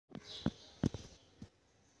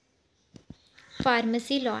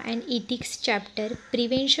Pharmacy Law and Ethics Chapter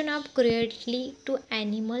Prevention of Cruelty to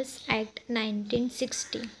Animals Act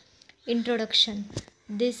 1960. Introduction.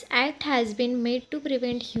 This act has been made to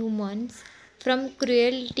prevent humans from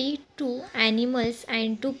cruelty to animals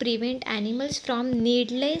and to prevent animals from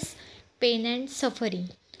needless pain and suffering.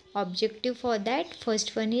 Objective for that,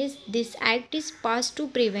 first one is this act is passed to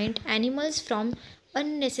prevent animals from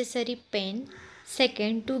unnecessary pain.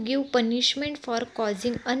 Second, to give punishment for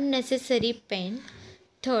causing unnecessary pain.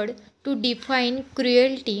 Third, to define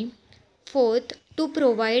cruelty. Fourth, to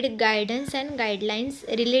provide guidance and guidelines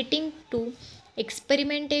relating to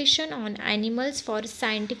experimentation on animals for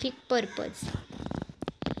scientific purpose.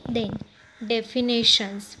 Then,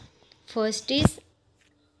 definitions. First is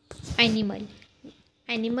animal.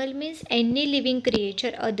 Animal means any living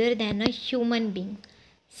creature other than a human being.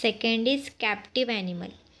 Second is captive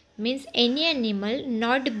animal. Means any animal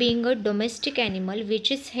not being a domestic animal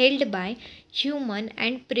which is held by human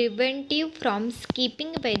and preventive from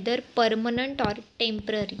keeping whether permanent or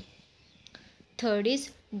temporary. Third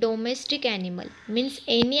is domestic animal. Means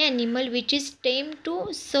any animal which is tamed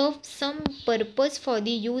to serve some purpose for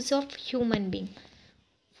the use of human being.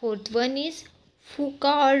 Fourth one is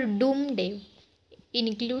fuka or doomsday.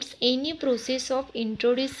 Includes any process of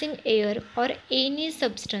introducing air or any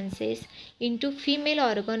substances into female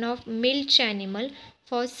organ of milk animal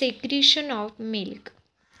for secretion of milk.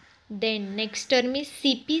 Then next term is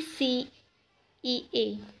CPCEA,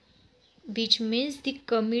 which means the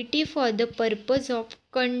Committee for the Purpose of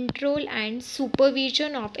Control and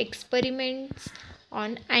Supervision of Experiments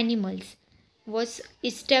on Animals, was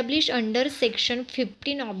established under Section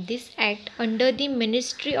 15 of this Act under the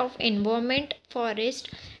Ministry of Environment, Forest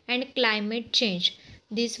and Climate Change.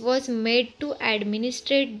 This was made to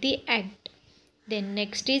administrate the Act. Then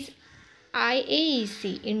next is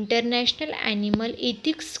IAEC, International Animal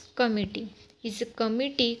Ethics Committee. Is a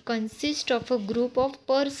committee consists of a group of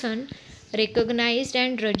persons recognized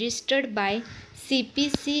and registered by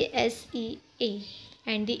CPCSEA,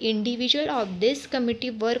 and the individual of this committee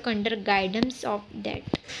work under guidance of that.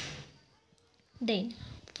 Then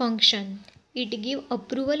function. It give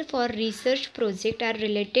approval for research project are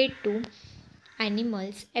related to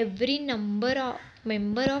animals. Every member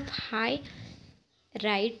of high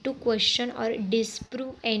right to question or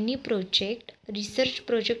disprove any research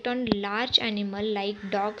project on large animal like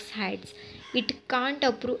dogs, cats. It can't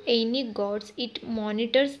approve any goats. It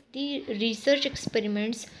monitors the research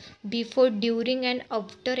experiments before, during and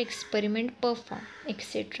after experiment perform,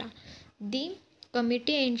 etc. The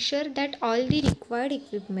committee ensure that all the required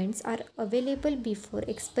equipments are available before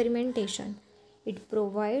experimentation. It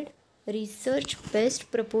provide research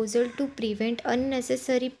based proposal to prevent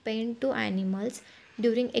unnecessary pain to animals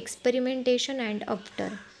during experimentation and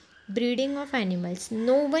after. Breeding of animals.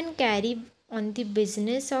 No one carry on the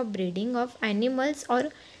business of breeding of animals or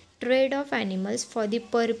trade of animals for the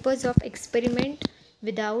purpose of experiment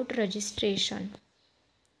without registration.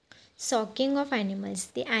 Stocking of animals.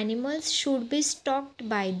 The animals should be stocked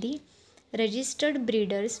by the registered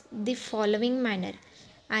breeders the following manner.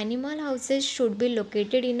 Animal houses should be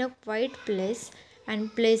located in a quiet place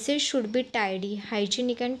and places should be tidy,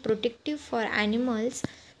 hygienic and protective for animals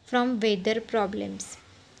from weather problems.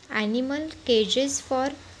 Animal cages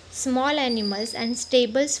for small animals and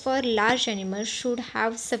stables for large animals should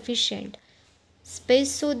have sufficient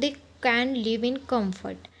space so they can live in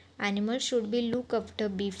comfort. Animals should be looked after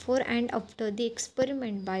before and after the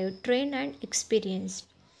experiment by a trained and experienced.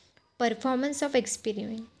 Performance of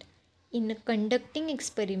experiment. In conducting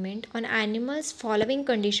experiment on animals, following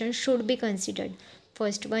conditions should be considered.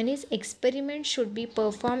 First one is experiment should be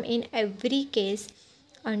performed in every case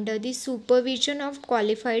under the supervision of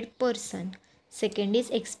qualified person. Second is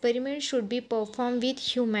experiment should be performed with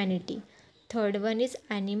humanity. Third one is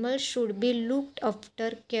animals should be looked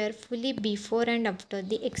after carefully before and after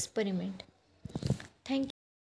the experiment.